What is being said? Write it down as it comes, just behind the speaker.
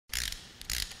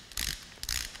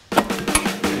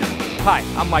Hi,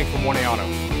 I'm Mike from 1A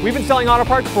Auto. We've been selling auto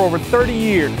parts for over 30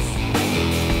 years.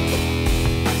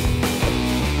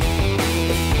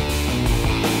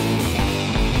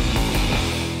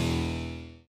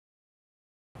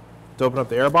 To open up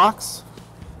the air box,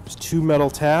 there's two metal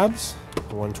tabs,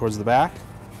 one towards the back,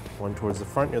 one towards the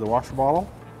front near the washer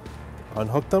bottle.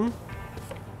 Unhook them,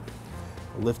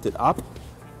 lift it up.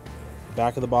 The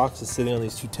back of the box is sitting on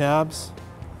these two tabs.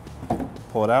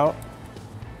 Pull it out,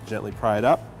 gently pry it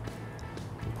up,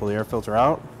 and pull the air filter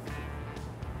out.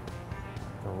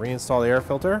 And reinstall the air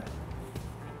filter.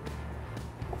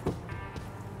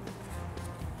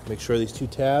 Make sure these two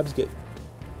tabs get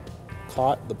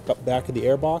caught the back of the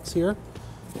air box here.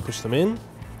 Push them in,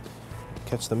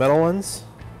 catch the metal ones,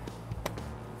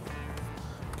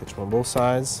 catch them on both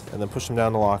sides, and then push them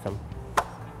down to lock them.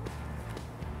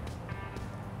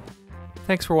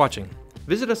 Thanks for watching.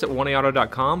 Visit us at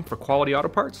 1AAuto.com for quality auto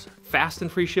parts, fast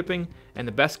and free shipping, and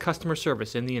the best customer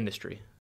service in the industry.